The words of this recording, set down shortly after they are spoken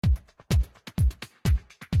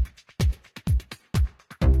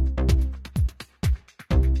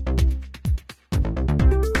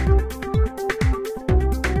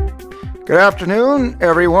Good afternoon,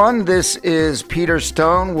 everyone. This is Peter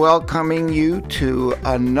Stone welcoming you to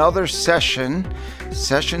another session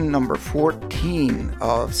number 14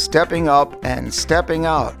 of Stepping Up and Stepping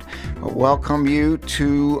Out. I welcome you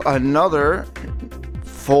to another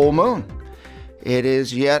full moon. It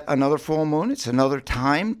is yet another full moon. It's another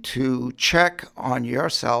time to check on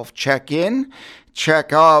yourself, check in,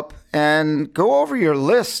 check up, and go over your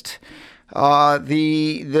list.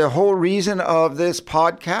 The whole reason of this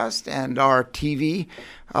podcast and our TV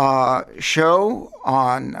show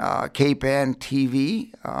on KPN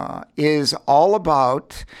TV is all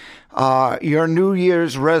about your New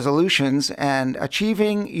Year's resolutions and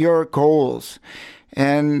achieving your goals.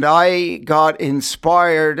 And I got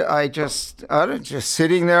inspired. I just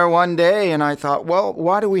sitting there one day and I thought, well,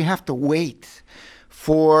 why do we have to wait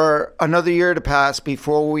for another year to pass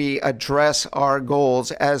before we address our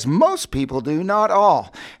goals, as most people do, not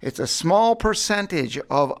all. It's a small percentage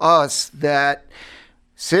of us that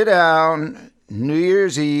sit down New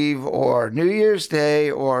Year's Eve or New Year's Day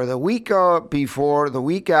or the week before, the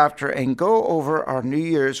week after, and go over our New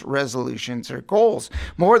Year's resolutions or goals.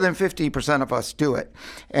 More than 50% of us do it.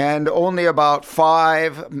 And only about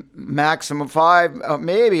maximum 5,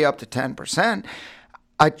 maybe up to 10%,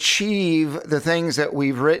 achieve the things that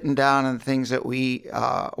we've written down and the things that we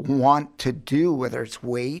want to do, whether it's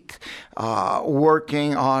weight,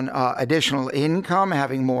 working on additional income,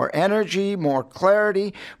 having more energy, more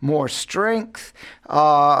clarity, more strength,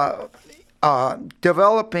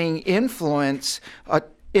 developing influence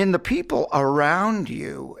in the people around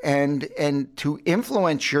you, and to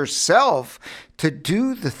influence yourself to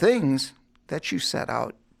do the things that you set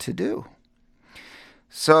out to do.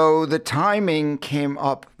 So the timing came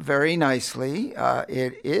up very nicely.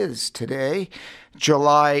 It is today,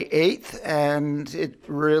 July 8th, and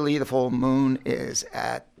the full moon is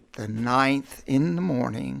at the 9th in the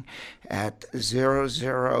morning at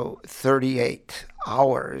 00:38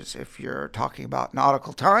 hours, if you're talking about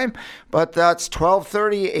nautical time. But that's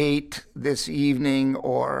 12:38 this evening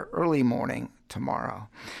or early morning tomorrow.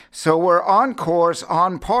 So we're on course,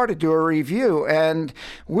 on par to do a review, and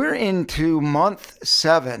we're into month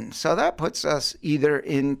 7. So that puts us either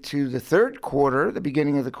into the third quarter, the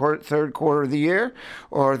beginning of the third quarter of the year,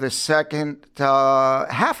 or the second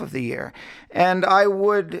half of the year. And I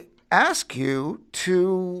would ask you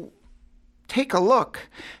to take a look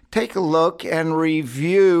and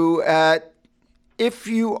review at if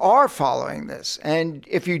you are following this. And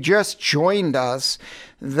if you just joined us,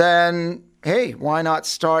 then hey, why not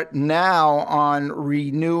start now on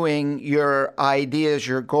renewing your ideas,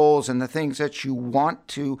 your goals, and the things that you want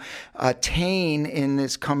to attain in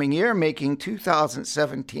this coming year, making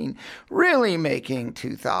 2017, really making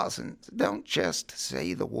 2000. Don't just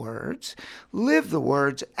say the words, live the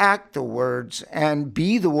words, act the words, and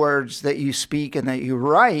be the words that you speak and that you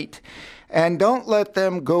write. And don't let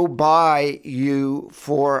them go by you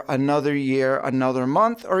for another year, another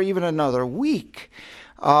month, or even another week.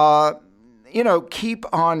 Keep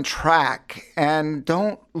on track and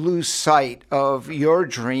don't lose sight of your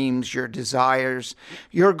dreams, your desires,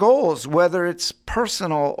 your goals, whether it's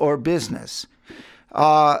personal or business.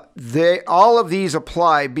 All of these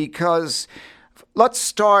apply because let's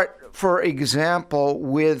start, for example,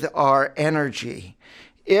 with our energy.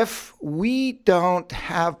 If we don't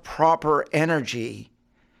have proper energy,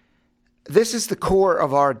 this is the core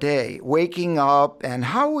of our day, waking up and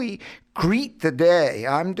how we greet the day.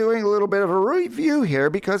 I'm doing a little bit of a review here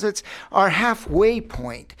because it's our halfway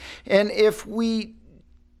point. And if we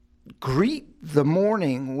greet the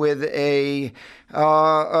morning with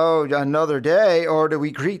another day, or do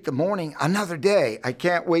we greet the morning another day? I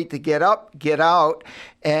can't wait to get up, get out,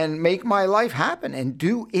 and make my life happen and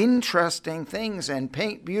do interesting things and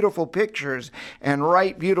paint beautiful pictures and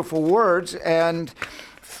write beautiful words and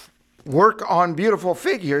work on beautiful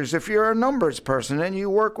figures if you're a numbers person and you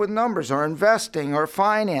work with numbers, or investing or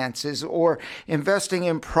finances, or investing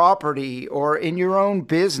in property or in your own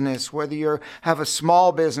business, whether you have a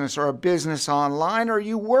small business or a business online, or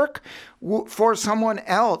you work for someone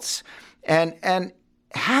else, and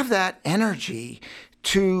have that energy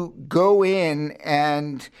to go in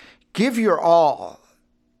and give your all.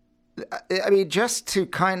 I mean, just to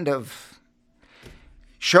kind of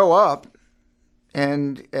show up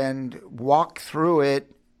and walk through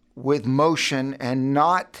it with motion and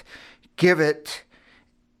not give it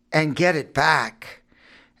and get it back.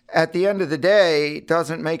 at the end of the day, it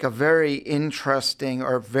doesn't make a very interesting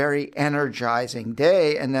or very energizing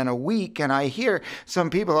day. And then a week, and I hear some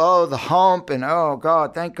people, oh, the hump, and oh,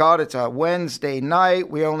 God, thank God it's a Wednesday night.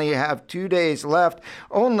 We only have 2 days left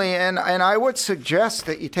only. And I would suggest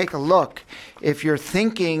that you take a look. If your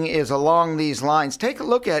thinking is along these lines, take a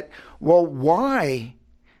look at, well, why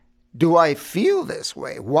do I feel this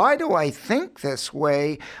way? Why do I think this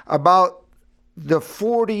way about the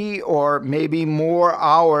 40 or maybe more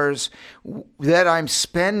hours that I'm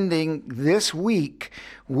spending this week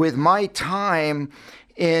with my time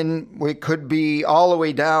in, it could be all the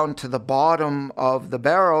way down to the bottom of the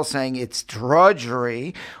barrel saying it's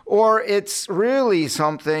drudgery, or it's really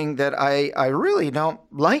something that I really don't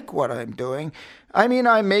like what I'm doing. I mean,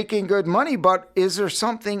 I'm making good money, but is there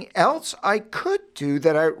something else I could do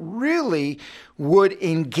that I really would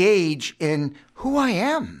engage in who I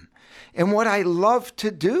am and what I love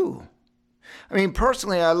to do? I mean,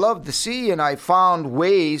 personally, I love the sea, and I found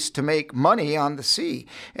ways to make money on the sea.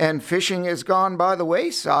 And fishing has gone by the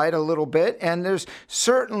wayside a little bit, and there's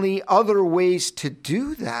certainly other ways to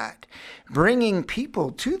do that. Bringing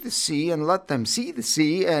people to the sea and let them see the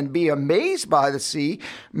sea and be amazed by the sea,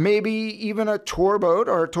 maybe even a tour boat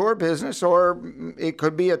or a tour business, or it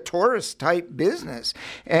could be a tourist type business,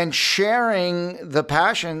 and sharing the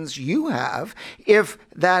passions you have, if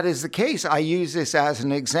that is the case. I use this as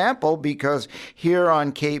an example because here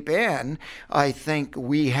on Cape Ann, I think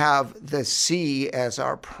we have the sea as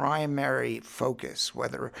our primary focus,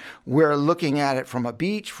 whether we're looking at it from a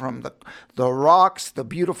beach, from the rocks, the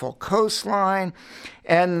beautiful coastline,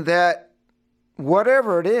 and that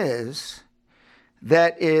whatever it is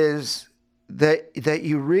that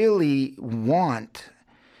you really want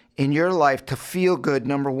in your life to feel good,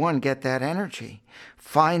 number one, get that energy.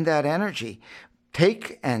 Find that energy.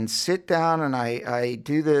 Take and sit down, and I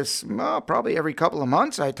do this probably every couple of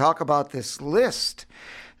months. I talk about this list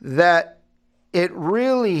that it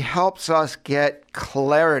really helps us get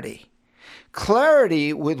clarity.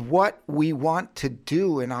 Clarity with what we want to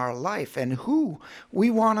do in our life and who we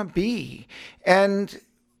want to be and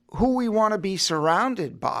who we want to be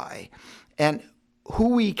surrounded by and who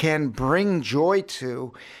we can bring joy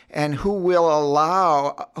to and who will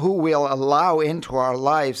allow into our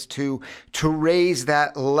lives to raise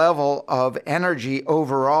that level of energy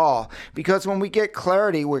overall. Because when we get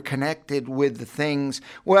clarity, we're connected with the things,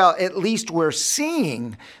 well, at least we're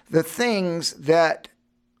seeing the things that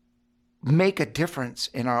make a difference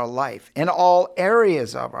in our life, in all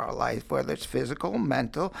areas of our life, whether it's physical,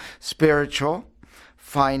 mental, spiritual,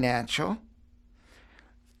 financial,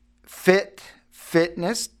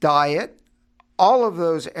 fitness, diet. All of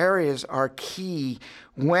those areas are key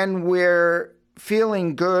when we're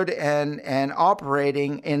feeling good and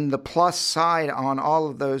operating in the plus side on all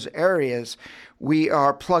of those areas. We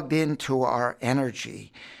are plugged into our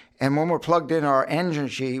energy. And when we're plugged in our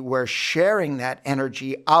energy, we're sharing that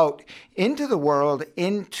energy out into the world,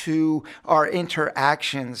 into our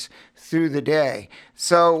interactions through the day.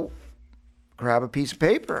 So grab a piece of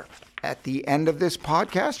paper at the end of this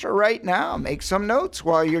podcast or right now. Make some notes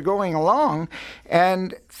while you're going along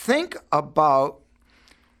and think about,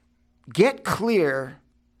 get clear.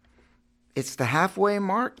 It's the halfway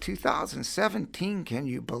mark, 2017. Can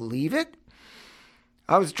you believe it?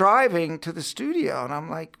 I was driving to the studio and I'm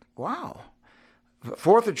like, wow,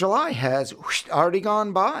 4th of July has already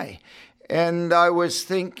gone by. And I was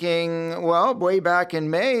thinking, well, way back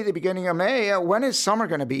in May, the beginning of May, when is summer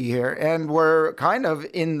going to be here? And we're kind of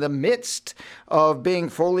in the midst of being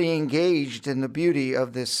fully engaged in the beauty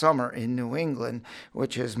of this summer in New England,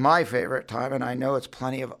 which is my favorite time. And I know it's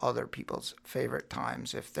plenty of other people's favorite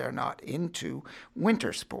times if they're not into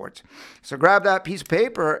winter sports. So grab that piece of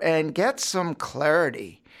paper and get some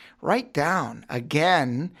clarity. Write down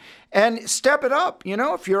again and step it up. You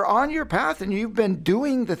know, if you're on your path and you've been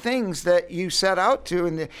doing the things that you set out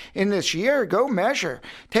to in this year, go measure.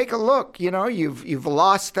 Take a look. You know, you've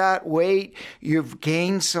lost that weight, you've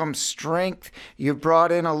gained some strength, you've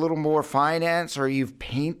brought in a little more finance, or you've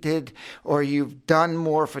painted, or you've done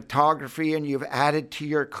more photography and you've added to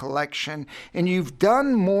your collection, and you've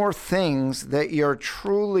done more things that you're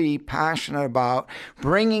truly passionate about,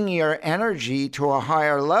 bringing your energy to a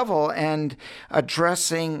higher level and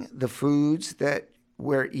addressing the foods that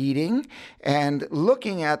we're eating and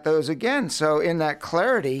looking at those again. So in that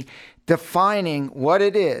clarity, defining what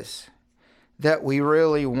it is that we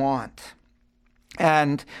really want.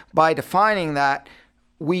 And by defining that,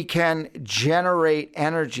 we can generate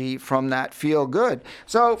energy from that feel good.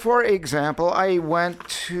 So for example, I went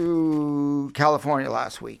to California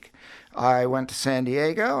last week. I went to San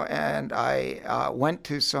Diego and I went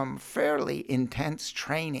to some fairly intense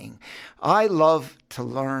training. I love to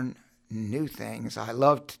learn new things. I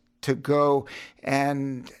love to go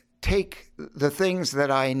and take the things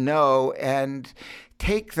that I know and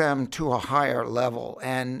take them to a higher level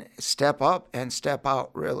and step up and step out,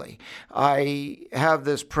 really. I have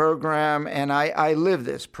this program and I live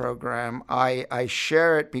this program. I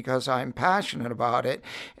share it because I'm passionate about it,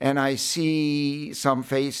 and I see some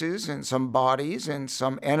faces and some bodies and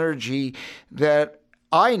some energy that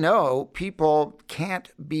I know people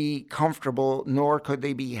can't be comfortable, nor could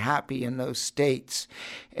they be happy in those states.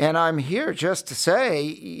 And I'm here just to say,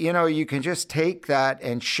 you can just take that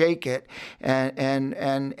and shake it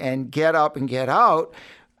and get up and get out.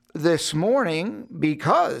 This morning,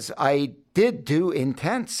 because I did do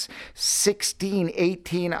intense 16,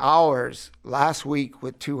 18 hours last week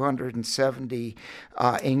with 270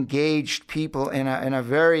 engaged people in a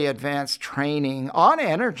very advanced training on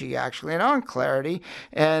energy, actually, and on clarity,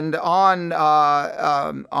 and on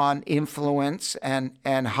influence and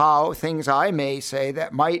how things I may say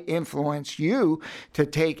that might influence you to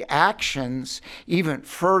take actions even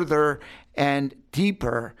further and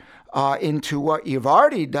deeper into what you've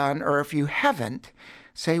already done, or if you haven't,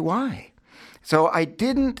 say why. So I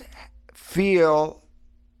didn't feel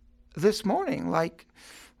this morning like,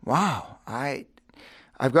 wow, I've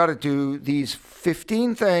got to do these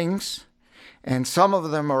 15 things, and some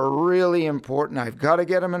of them are really important. I've got to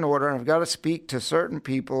get them in order, and I've got to speak to certain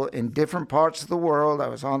people in different parts of the world. I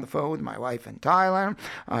was on the phone with my wife in Thailand.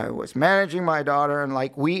 I was managing my daughter, and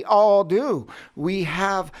like we all do, we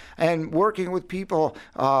have, and working with people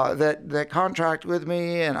that contract with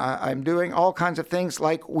me, and I'm doing all kinds of things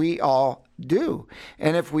like we all do.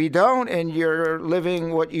 And if we don't, and you're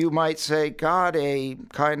living what you might say, God, a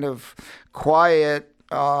kind of quiet,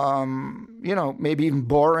 maybe even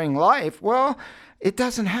boring life, well, it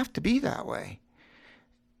doesn't have to be that way.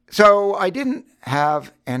 So I didn't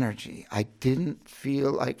have energy. I didn't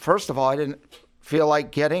feel like, first of all, I didn't feel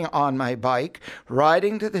like getting on my bike,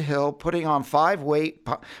 riding to the hill, putting on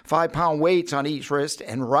 5-pound weights on each wrist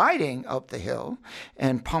and riding up the hill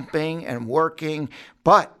and pumping and working.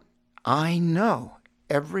 But I know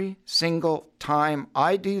every single time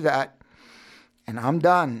I do that and I'm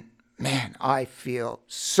done, man, I feel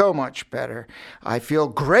so much better. I feel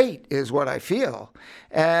great is what I feel.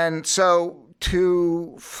 And so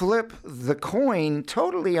to flip the coin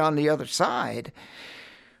totally on the other side,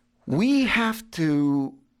 we have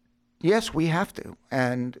to, yes, we have to.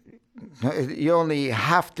 And you only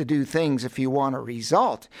have to do things if you want a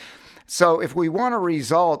result. So if we want a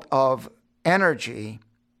result of energy,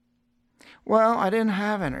 well, I didn't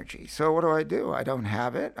have energy. So what do? I don't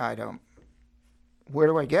have it. Where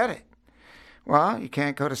do I get it? Well, you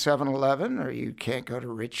can't go to 7-Eleven, or you can't go to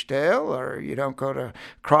Richdale, or you don't go to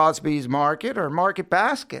Crosby's Market or Market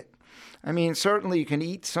Basket. I mean, certainly you can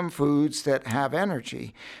eat some foods that have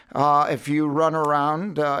energy. If you run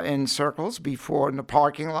around in circles in the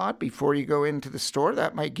parking lot before you go into the store,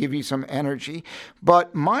 that might give you some energy.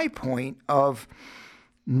 But my point of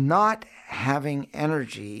not having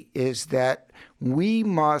energy is that we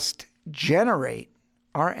must generate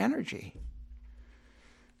our energy.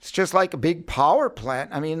 It's just like a big power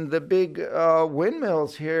plant. I mean, the big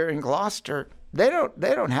windmills here in Gloucester, they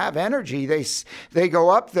don't have energy. They go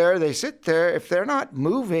up there, they sit there. If they're not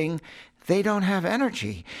moving, they don't have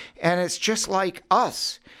energy. And it's just like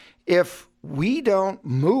us. If we don't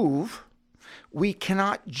move, we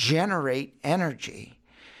cannot generate energy.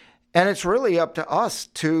 And it's really up to us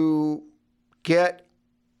to get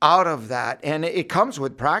out of that. And it comes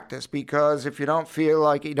with practice, because if you don't feel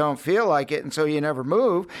like it, you don't feel like it, and so you never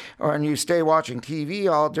move, and you stay watching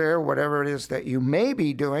TV all day, or whatever it is that you may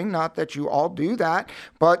be doing. Not that you all do that,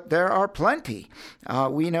 but there are plenty.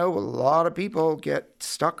 We know a lot of people get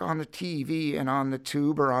stuck on the TV and on the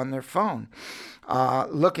tube or on their phone,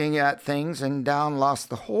 looking at things and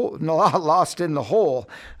lost in the hole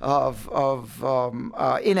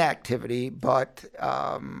of inactivity, but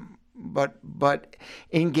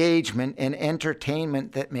engagement and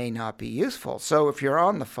entertainment that may not be useful. So if you're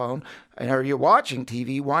on the phone or you're watching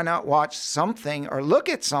TV, why not watch something or look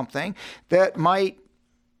at something that might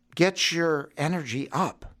get your energy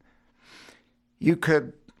up? You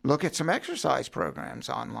could look at some exercise programs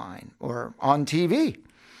online or on TV.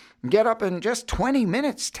 Get up in just 20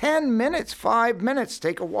 minutes, 10 minutes, 5 minutes,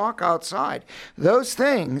 take a walk outside. Those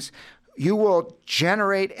things, you will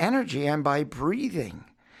generate energy, and by breathing.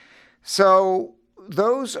 So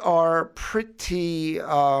those are pretty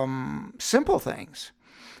simple things.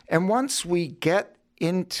 And once we get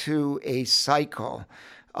into a cycle,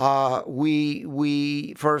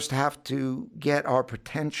 we first have to get our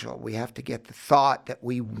potential. We have to get the thought that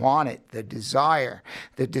we want it, the desire.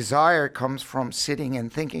 The desire comes from sitting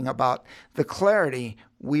and thinking about the clarity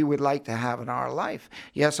we would like to have in our life.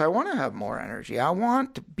 Yes, I want to have more energy. I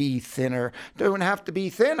want to be thinner. Don't have to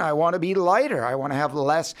be thin. I want to be lighter. I want to have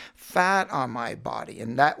less fat on my body,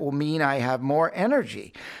 and that will mean I have more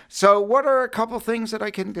energy. So what are a couple things that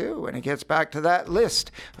I can do? And it gets back to that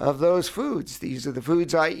list of those foods. These are the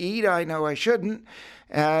foods I eat, I know I shouldn't,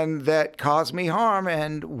 and that cause me harm,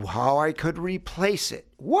 and how I could replace it,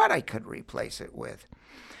 what I could replace it with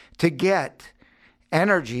to get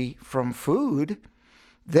energy from food,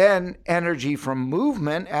 then energy from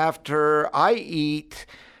movement after I eat.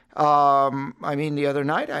 The other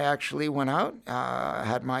night I actually went out,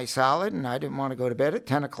 had my salad, and I didn't want to go to bed at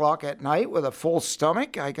 10 o'clock at night with a full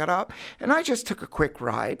stomach. I got up and I just took a quick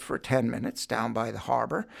ride for 10 minutes down by the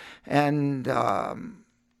harbor and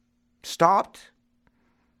stopped,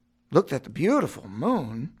 looked at the beautiful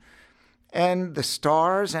moon and the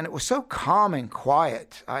stars, and it was so calm and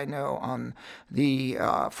quiet. I know on the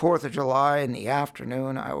 4th of July in the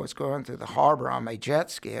afternoon, I was going through the harbor on my jet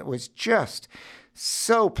ski. It was just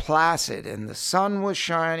so placid, and the sun was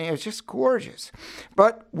shining. It was just gorgeous.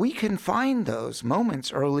 But we can find those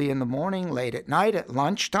moments early in the morning, late at night, at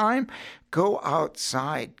lunchtime. Go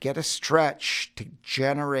outside, get a stretch to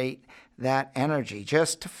generate that energy,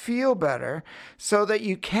 just to feel better, so that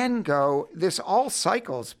you can go, this all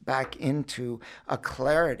cycles back into a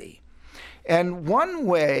clarity. And one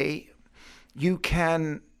way you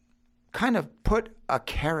can kind of put a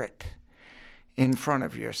carrot in front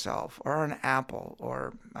of yourself, or an apple,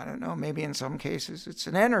 or I don't know, maybe in some cases it's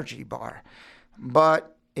an energy bar,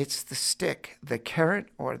 but it's the stick, the carrot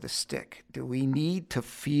or the stick. Do we need to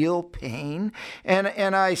feel pain? And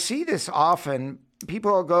I see this often.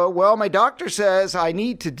 People go, well, my doctor says I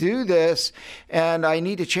need to do this and I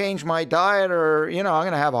need to change my diet, or, I'm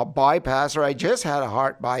going to have a bypass, or I just had a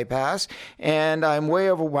heart bypass and I'm way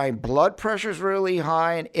over, my blood pressure's really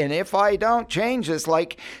high. And if I don't change this,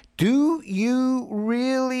 do you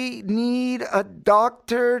really need a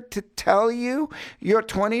doctor to tell you you're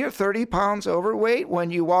 20 or 30 pounds overweight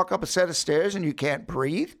when you walk up a set of stairs and you can't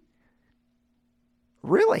breathe?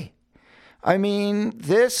 Really? I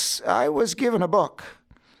was given a book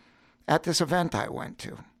at this event I went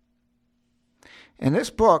to. And this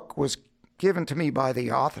book was given to me by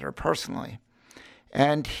the author personally.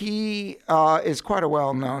 And he is quite a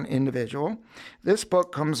well-known individual. This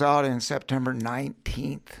book comes out in September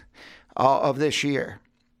 19th of this year.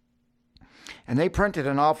 And they printed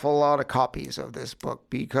an awful lot of copies of this book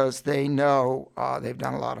because they know they've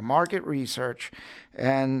done a lot of market research.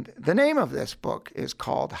 And the name of this book is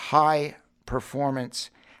called High Performance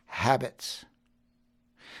Habits.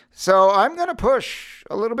 So I'm going to push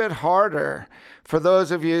a little bit harder for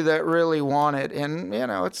those of you that really want it. And,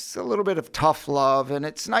 it's a little bit of tough love, and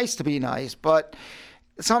it's nice to be nice, but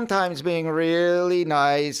sometimes being really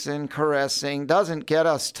nice and caressing doesn't get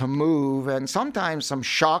us to move. And sometimes some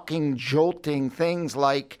shocking, jolting things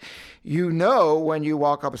like, when you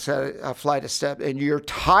walk up a flight of steps and you're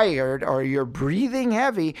tired or you're breathing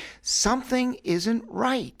heavy, something isn't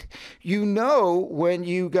right. When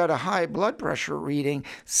you got a high blood pressure reading,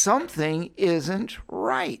 something isn't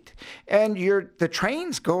right. And the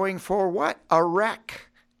train's going for what? A wreck.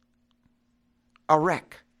 A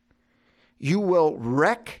wreck. You will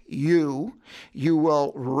wreck you. You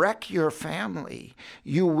will wreck your family.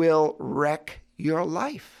 You will wreck your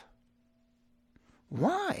life.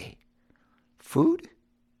 Why? Food?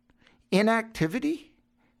 Inactivity?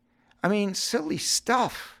 Silly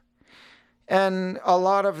stuff. And a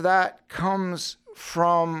lot of that comes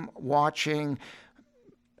from watching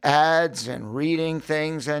ads and reading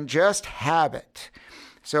things and just habit.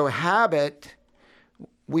 So habit,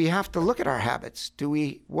 we have to look at our habits.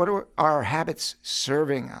 What are our habits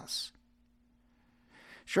serving us?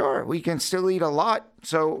 Sure, we can still eat a lot.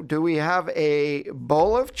 So do we have a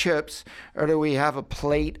bowl of chips or do we have a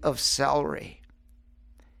plate of celery?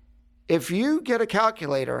 If you get a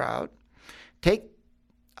calculator out, take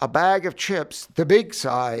a bag of chips, the big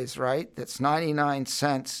size, right? That's 99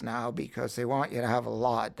 cents now because they want you to have a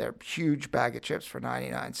lot. They're a huge bag of chips for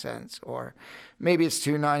 99 cents. Or maybe it's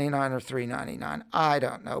 $2.99 or $3.99. I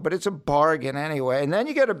don't know, but it's a bargain anyway. And then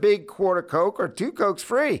you get a big quart of Coke or 2 Cokes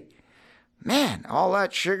free. Man, all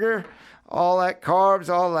that sugar, all that carbs,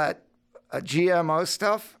 all that GMO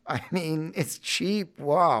stuff, it's cheap.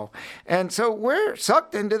 Wow. And so we're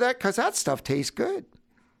sucked into that because that stuff tastes good.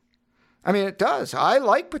 It does. I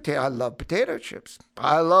love potato chips.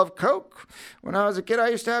 I love Coke. When I was a kid, I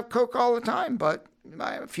used to have Coke all the time, but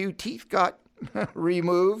a few teeth got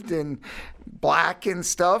removed and black and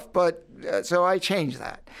stuff, but so I changed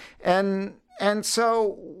that. And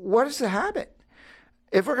so what is the habit?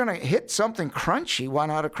 If we're going to hit something crunchy, why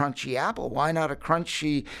not a crunchy apple? Why not a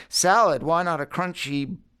crunchy salad? Why not a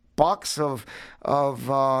crunchy box of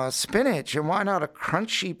spinach? And why not a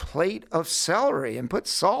crunchy plate of celery and put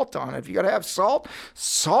salt on it? If you got to have salt,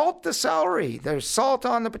 salt the celery. There's salt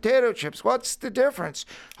on the potato chips. What's the difference?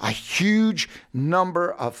 A huge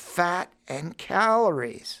number of fat and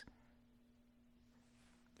calories.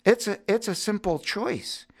 It's a simple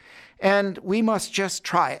choice. And we must just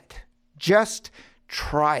try it. Just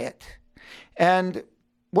try it. And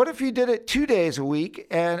what if you did it 2 days a week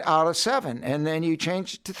and out of 7, and then you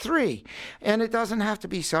change it to 3? And it doesn't have to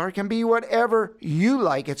be celery. It can be whatever you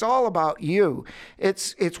like. It's all about you.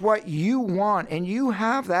 It's what you want, and you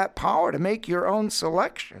have that power to make your own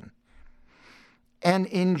selection and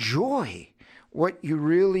enjoy what you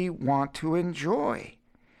really want to enjoy,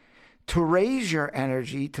 to raise your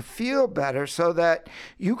energy, to feel better so that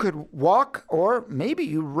you could walk, or maybe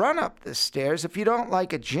you run up the stairs. If you don't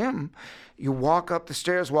like a gym, you walk up the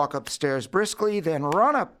stairs briskly, then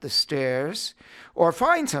run up the stairs, or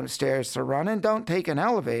find some stairs to run and don't take an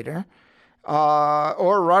elevator,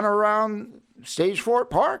 or run around Stage Fort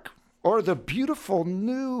Park, or the beautiful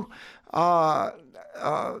new,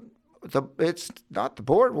 it's not the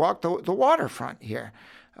boardwalk, the waterfront here.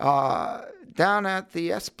 Down at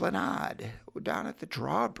the Esplanade, down at the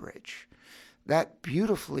drawbridge, that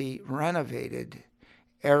beautifully renovated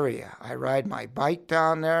area. I ride my bike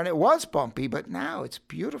down there, and it was bumpy, but now it's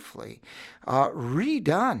beautifully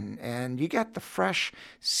redone, and you get the fresh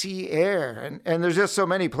sea air. And there's just so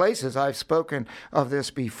many places. I've spoken of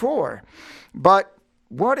this before. But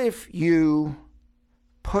what if you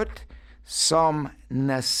put some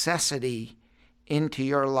necessity into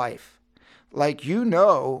your life? Like,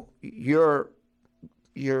 your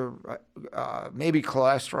maybe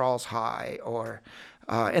cholesterol's high, or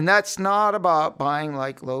and that's not about buying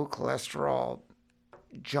like low cholesterol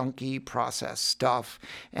junky processed stuff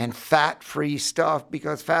and fat-free stuff,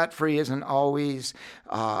 because fat-free isn't always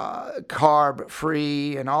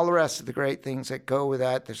carb-free and all the rest of the great things that go with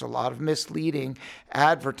that. There's a lot of misleading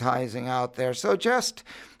advertising out there. So just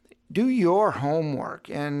do your homework.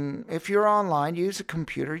 And if you're online, use a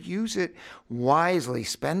computer, use it wisely.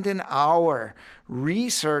 Spend an hour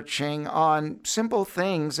researching on simple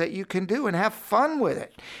things that you can do and have fun with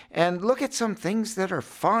it. And look at some things that are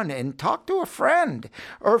fun and talk to a friend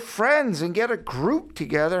or friends and get a group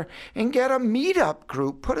together and get a meetup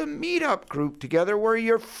group. Put a meetup group together where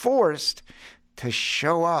you're forced to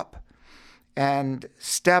show up and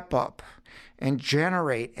step up and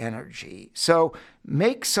generate energy. So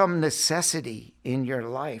make some necessity in your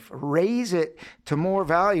life. Raise it to more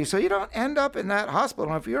value so you don't end up in that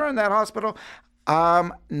hospital. And if you're in that hospital,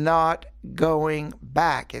 I'm not going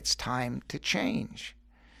back. It's time to change.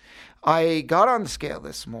 I got on the scale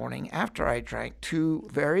this morning after I drank 2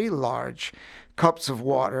 very large cups of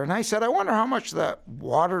water, and I said, I wonder how much that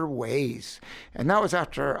water weighs. And that was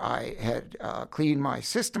after I had cleaned my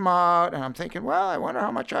system out, and I'm thinking, well, I wonder how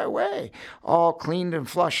much I weigh, all cleaned and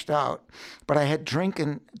flushed out. But I had drank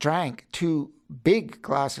 2 big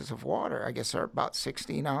glasses of water. I guess they're about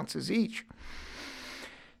 16 ounces each.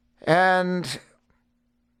 And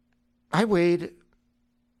I weighed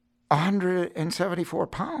 174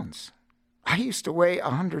 pounds. I used to weigh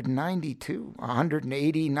 192,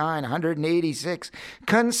 189, 186,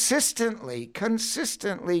 consistently.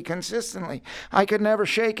 I could never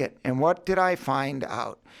shake it. And what did I find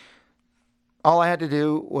out? All I had to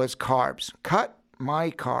do was carbs. Cut my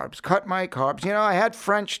carbs. You know, I had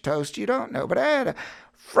French toast. You don't know, but I had a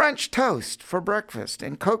French toast for breakfast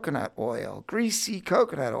and coconut oil, greasy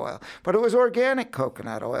coconut oil. But it was organic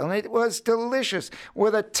coconut oil, and it was delicious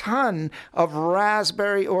with a ton of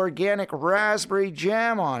organic raspberry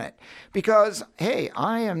jam on it. Because, hey,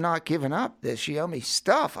 I am not giving up this yummy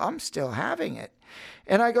stuff. I'm still having it.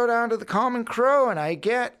 And I go down to the Common Crow, and I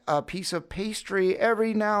get a piece of pastry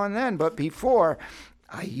every now and then. But before,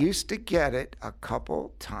 I used to get it a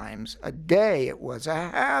couple times a day. It was a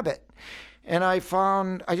habit. And I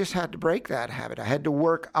found I just had to break that habit. I had to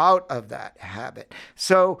work out of that habit.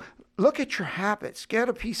 So look at your habits. Get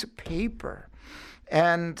a piece of paper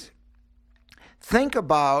and think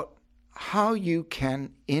about how you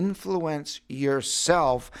can influence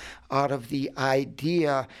yourself out of the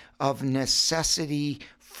idea of necessity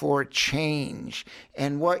for change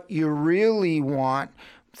and what you really want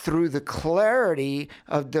through the clarity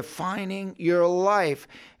of defining your life.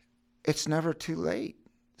 It's never too late.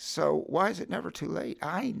 So why is it never too late?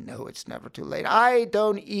 I know it's never too late. I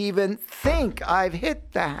don't even think I've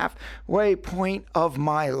hit the halfway point of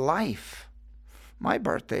my life. My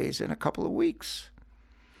birthday is in a couple of weeks.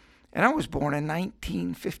 And I was born in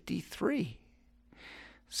 1953.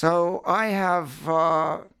 So I have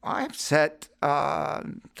set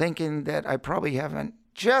thinking that I probably haven't,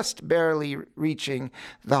 just barely reaching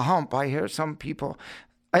the hump. I hear some people.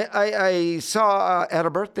 I saw at a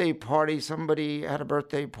birthday party, somebody had a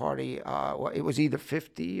birthday party. It was either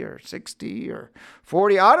 50 or 60 or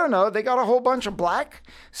 40. I don't know. They got a whole bunch of black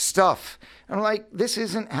stuff. And I'm like, this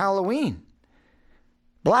isn't Halloween.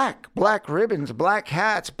 Black ribbons, black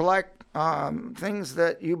hats, black things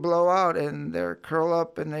that you blow out and they curl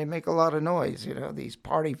up and they make a lot of noise, these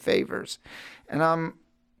party favors. And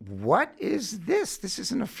what is this? This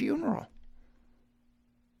isn't a funeral.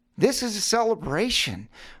 This is a celebration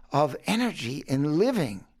of energy and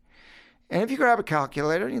living. And if you grab a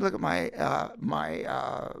calculator and you look at my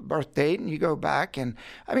birth date and you go back, and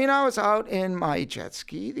I was out in my jet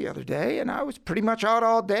ski the other day, and I was pretty much out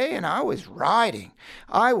all day, and I was riding.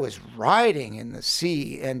 I was riding in the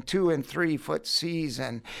sea, and 2 and 3 foot seas,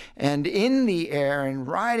 and in the air, and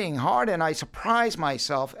riding hard, and I surprised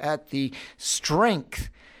myself at the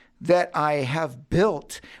strength that I have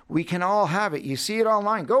built. We can all have it. You see it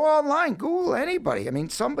online. Go online. Google anybody.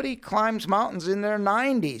 Somebody climbs mountains in their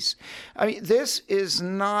 90s. This is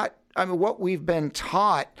not what we've been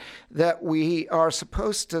taught, that we are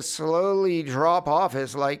supposed to slowly drop off,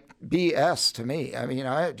 is like BS to me.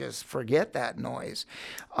 I just forget that noise.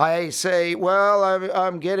 I say, well,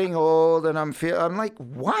 I'm getting old and I'm like,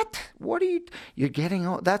 what? What are you're getting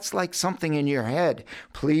old? That's like something in your head.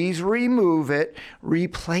 Please remove it.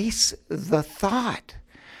 Replace the thought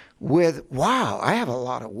with, wow, I have a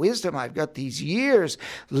lot of wisdom. I've got these years.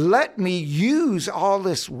 Let me use all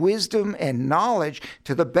this wisdom and knowledge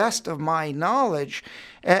to the best of my knowledge,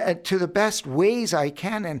 to the best ways I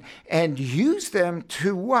can, and use them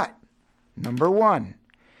to what? Number 1,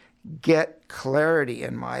 get clarity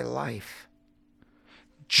in my life.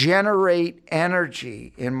 Generate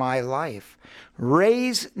energy in my life.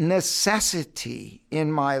 Raise necessity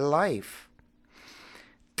in my life.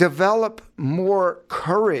 Develop more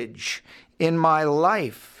courage in my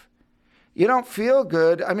life. You don't feel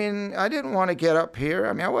good. I didn't want to get up here.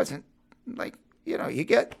 I wasn't like, you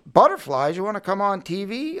get butterflies. You want to come on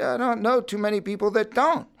TV? I don't know too many people that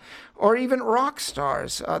don't. Or even rock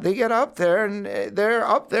stars. They get up there and they're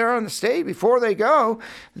up there on the stage. Before they go,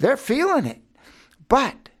 they're feeling it.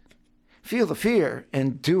 But feel the fear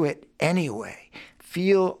and do it anyway.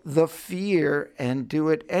 Feel the fear and do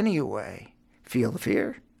it anyway. Feel the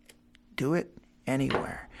fear. Do it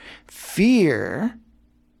anywhere. Fear,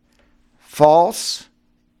 false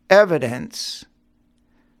evidence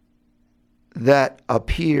that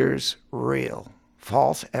appears real.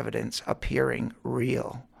 False evidence appearing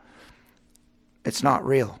real. It's not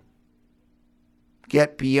real.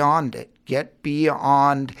 Get beyond it. Get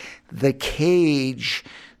beyond the cage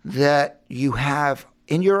that you have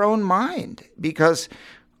in your own mind, because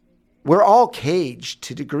we're all caged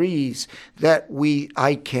to degrees that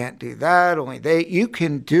I can't do that, only you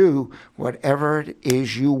can do whatever it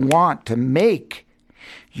is you want to make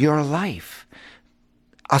your life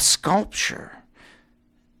a sculpture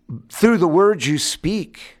through the words you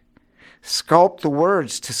speak. Sculpt the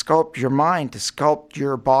words to sculpt your mind, to sculpt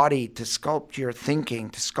your body, to sculpt your thinking,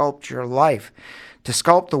 to sculpt your life, to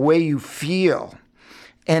sculpt the way you feel,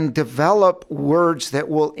 and develop words that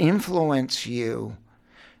will influence you,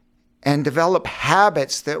 and develop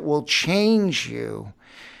habits that will change you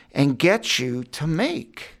and get you to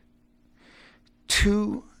make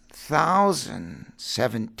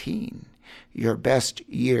 2017 your best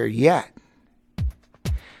year yet.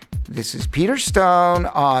 This is Peter Stone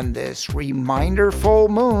on this reminder full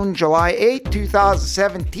moon, July 8,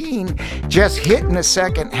 2017, just hitting the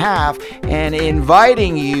second half and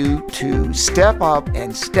inviting you to step up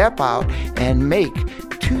and step out and make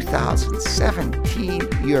 2017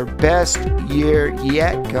 your best year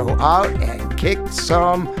yet. Go out and kick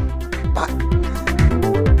some butt.